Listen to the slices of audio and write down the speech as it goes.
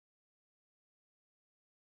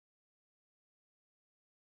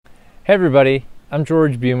Hey everybody, I'm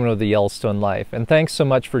George Buman of the Yellowstone Life, and thanks so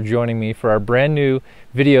much for joining me for our brand new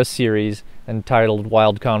video series entitled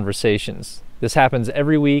Wild Conversations. This happens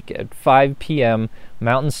every week at 5 p.m.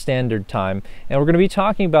 Mountain Standard Time, and we're going to be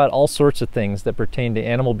talking about all sorts of things that pertain to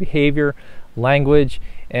animal behavior, language,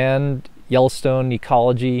 and Yellowstone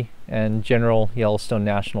ecology and general Yellowstone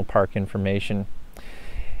National Park information.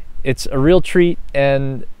 It's a real treat,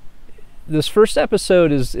 and this first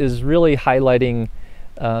episode is really highlighting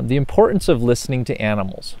the importance of listening to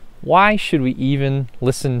animals. Why should we even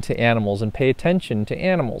listen to animals and pay attention to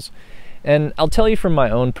animals? And I'll tell you from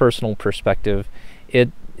my own personal perspective,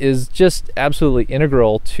 it is just absolutely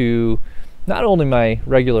integral to not only my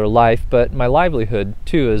regular life, but my livelihood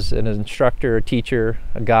too, as an instructor, a teacher,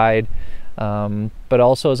 a guide, but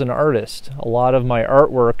also as an artist. A lot of my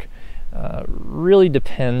artwork really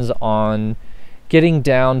depends on getting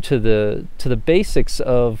down to the basics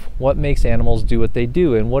of what makes animals do what they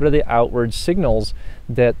do and what are the outward signals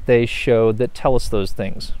that they show that tell us those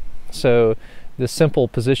things. So the simple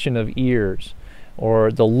position of ears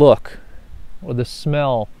or the look or the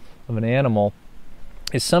smell of an animal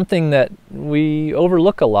is something that we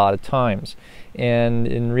overlook a lot of times, and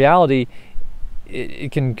in reality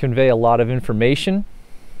it can convey a lot of information.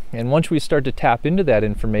 And once we start to tap into that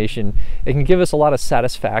information, it can give us a lot of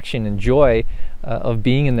satisfaction and joy of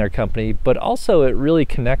being in their company, but also it really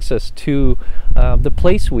connects us to the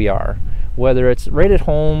place we are, whether it's right at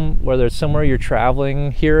home, whether it's somewhere you're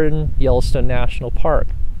traveling here in Yellowstone National Park.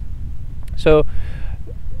 So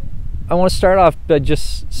I want to start off by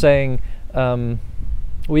just saying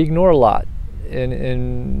we ignore a lot,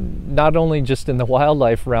 in not only just in the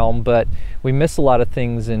wildlife realm, but we miss a lot of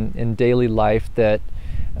things in daily life that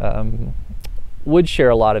would share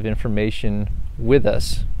a lot of information with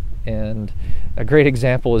us. And a great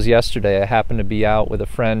example was yesterday. I happened to be out with a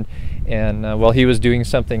friend, and while he was doing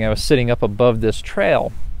something, I was sitting up above this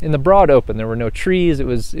trail in the broad open. There were no trees. It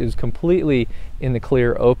was completely in the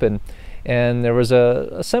clear open, and there was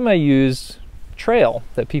a semi-used trail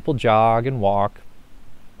that people jog and walk.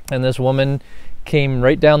 And this woman came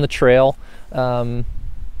right down the trail, and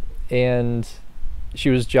she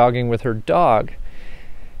was jogging with her dog.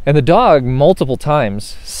 And the dog multiple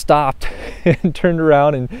times stopped and turned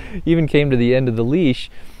around and even came to the end of the leash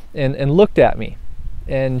and looked at me.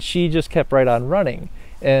 And she just kept right on running.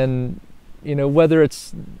 And, you know, whether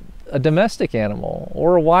it's a domestic animal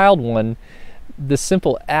or a wild one, the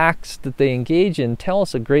simple acts that they engage in tell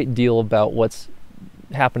us a great deal about what's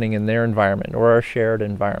happening in their environment or our shared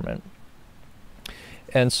environment.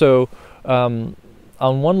 And so, on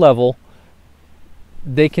one level,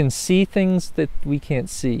 they can see things that we can't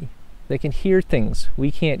see. They can hear things we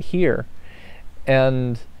can't hear.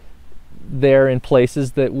 And they're in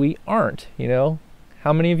places that we aren't, you know.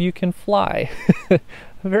 How many of you can fly?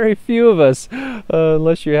 Very few of us,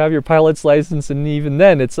 unless you have your pilot's license, and even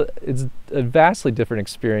then it's a vastly different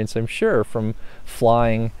experience, I'm sure, from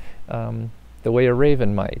flying the way a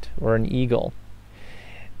raven might, or an eagle.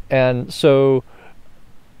 And so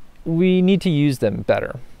we need to use them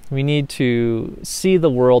better. We need to see the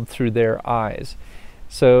world through their eyes.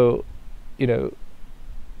 So, you know,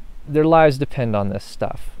 their lives depend on this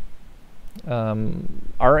stuff.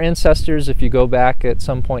 Our ancestors, if you go back at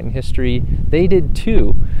some point in history, they did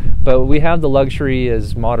too. But we have the luxury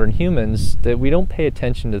as modern humans that we don't pay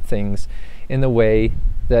attention to things in the way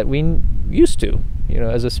that we used to, you know,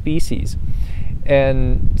 as a species.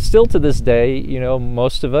 And still to this day, you know,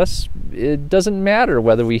 most of us, it doesn't matter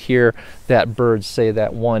whether we hear that bird say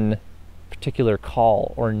that one particular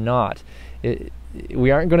call or not. We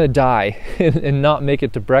aren't going to die and not make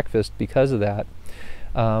it to breakfast because of that.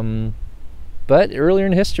 But earlier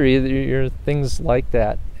in history, things like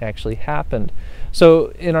that actually happened. So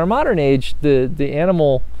in our modern age, the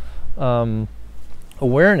animal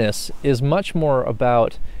awareness is much more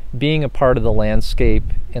about being a part of the landscape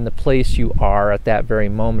and the place you are at that very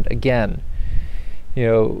moment. Again, you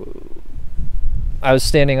know, I was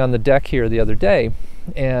standing on the deck here the other day,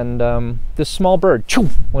 and this small bird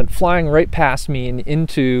went flying right past me and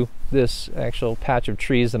into this actual patch of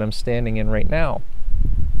trees that I'm standing in right now.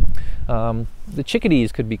 The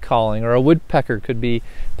chickadees could be calling, or a woodpecker could be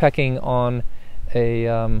pecking on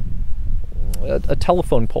a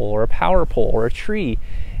telephone pole or a power pole or a tree.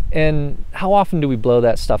 And how often do we blow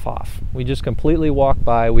that stuff off? We just completely walk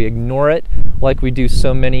by, we ignore it like we do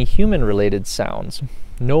so many human-related sounds,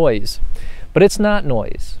 noise. But it's not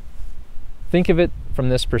noise. Think of it from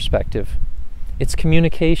this perspective. It's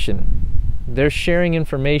communication. They're sharing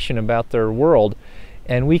information about their world,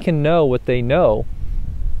 and we can know what they know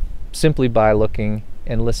simply by looking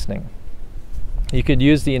and listening. You could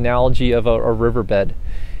use the analogy of a riverbed.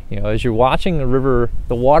 As you're watching the river,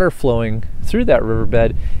 the water flowing through that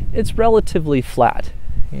riverbed, it's relatively flat,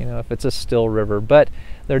 if it's a still river. But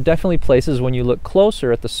there are definitely places when you look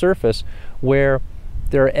closer at the surface where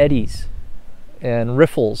there are eddies and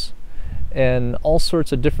riffles and all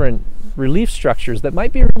sorts of different relief structures that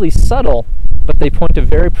might be really subtle, but they point to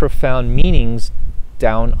very profound meanings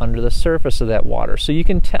down under the surface of that water. So you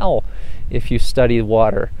can tell if you study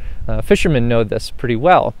water. Fishermen know this pretty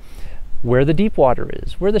well. Where the deep water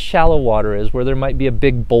is, where the shallow water is, where there might be a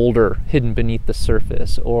big boulder hidden beneath the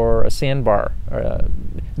surface or a sandbar,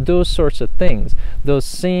 those sorts of things. Those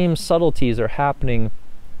same subtleties are happening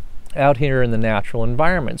out here in the natural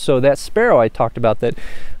environment. So that sparrow I talked about that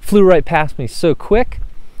flew right past me so quick,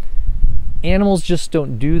 animals just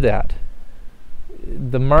don't do that.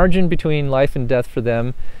 The margin between life and death for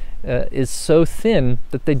them is so thin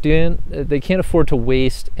that they can't afford to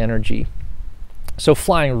waste energy. So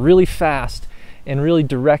flying really fast and really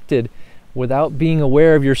directed without being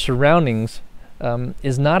aware of your surroundings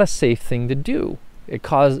is not a safe thing to do.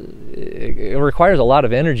 It requires a lot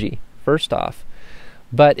of energy, first off,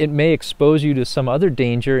 but it may expose you to some other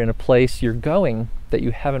danger in a place you're going that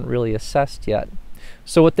you haven't really assessed yet.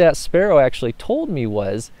 So what that sparrow actually told me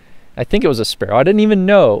was, I think it was a sparrow, I didn't even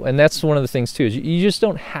know, and that's one of the things too, is you just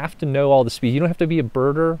don't have to know all the species. You don't have to be a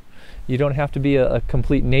birder. You don't have to be a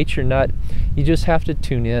complete nature nut. You just have to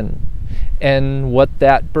tune in. And what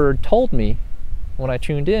that bird told me when I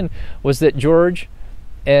tuned in was that George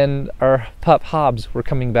and our pup Hobbs were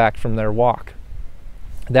coming back from their walk.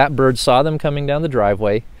 That bird saw them coming down the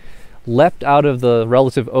driveway, leapt out of the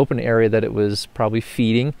relative open area that it was probably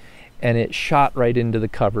feeding, and it shot right into the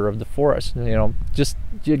cover of the forest. Just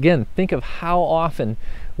again, think of how often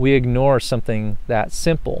we ignore something that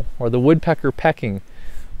simple. Or the woodpecker pecking.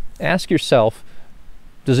 Ask yourself,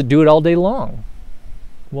 does it do it all day long?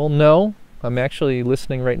 Well, no. I'm actually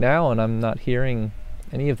listening right now and I'm not hearing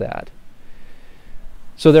any of that.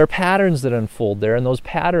 So there are patterns that unfold there, and those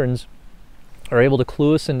patterns are able to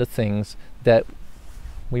clue us into things that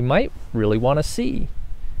we might really want to see.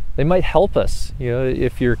 They might help us,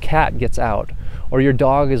 if your cat gets out or your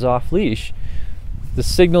dog is off leash. The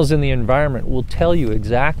signals in the environment will tell you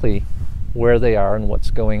exactly where they are and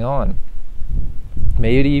what's going on.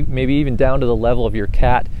 Maybe even down to the level of your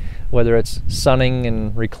cat, whether it's sunning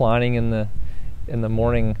and reclining in the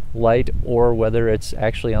morning light or whether it's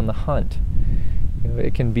actually on the hunt.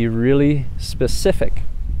 It can be really specific.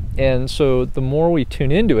 And so the more we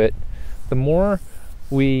tune into it, the more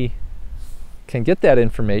we can get that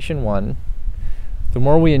information, the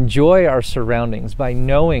more we enjoy our surroundings by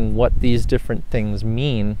knowing what these different things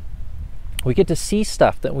mean. We get to see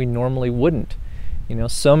stuff that we normally wouldn't.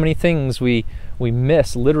 So many things we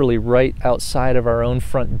miss literally right outside of our own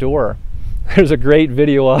front door. There's a great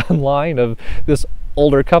video online of this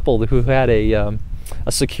older couple who had a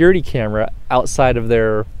security camera outside of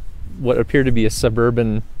their what appeared to be a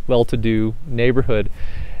suburban, well-to-do neighborhood.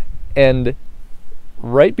 And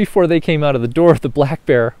right before they came out of the door, the black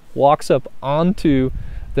bear walks up onto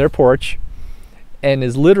their porch and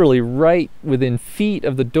is literally right within feet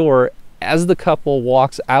of the door as the couple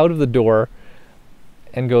walks out of the door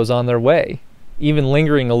and goes on their way, even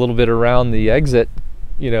lingering a little bit around the exit,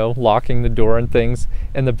 locking the door and things.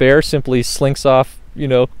 And the bear simply slinks off,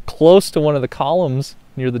 close to one of the columns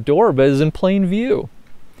near the door, but is in plain view.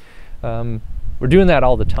 We're doing that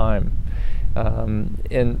all the time.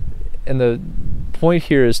 And the point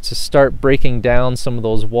here is to start breaking down some of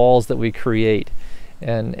those walls that we create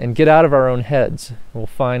and get out of our own heads. We'll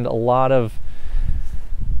find a lot of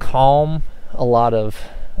calm, a lot of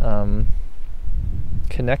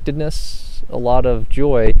connectedness, a lot of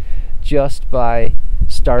joy just by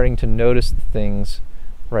starting to notice the things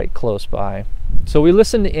right close by. So we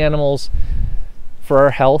listen to animals for our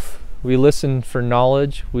health, we listen for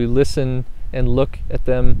knowledge, we listen and look at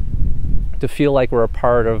them to feel like we're a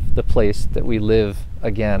part of the place that we live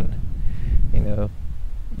again.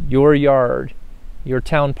 Your yard, your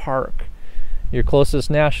town park, your closest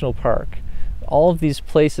national park, all of these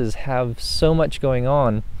places have so much going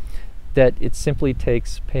on that it simply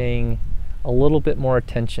takes paying a little bit more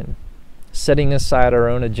attention, setting aside our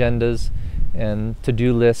own agendas and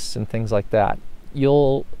to-do lists and things like that.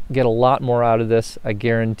 You'll get a lot more out of this, I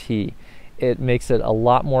guarantee. It makes it a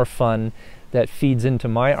lot more fun. That feeds into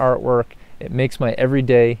my artwork. It makes my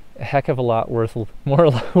everyday a heck of a lot more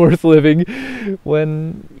worth living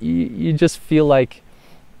when you just feel like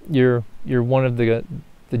you're one of the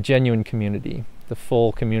genuine community, the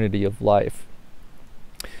full community of life.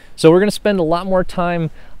 So we're going to spend a lot more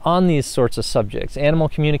time on these sorts of subjects: animal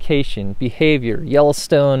communication, behavior,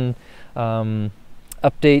 Yellowstone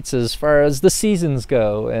updates as far as the seasons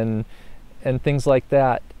go and things like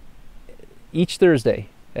that each Thursday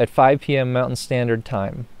at 5 p.m. Mountain Standard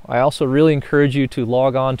Time. I also really encourage you to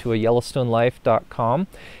log on to yellowstonelife.com,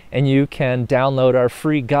 and you can download our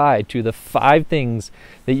free guide to the 5 things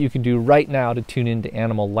that you can do right now to tune into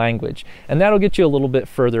animal language. And that'll get you a little bit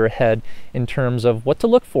further ahead in terms of what to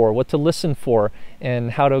look for, what to listen for,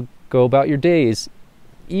 and how to go about your days,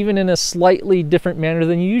 even in a slightly different manner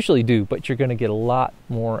than you usually do, but you're going to get a lot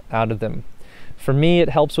more out of them. For me, it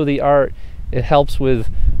helps with the art. It helps with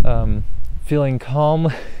feeling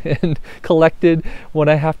calm and collected when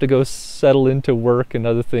I have to go settle into work and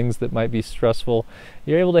other things that might be stressful.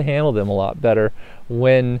 You're able to handle them a lot better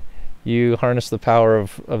when you harness the power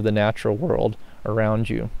of the natural world around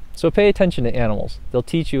you. So pay attention to animals. They'll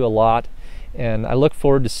teach you a lot, and I look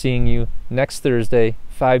forward to seeing you next Thursday,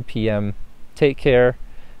 5 p.m. Take care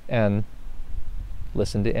and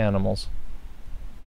listen to animals.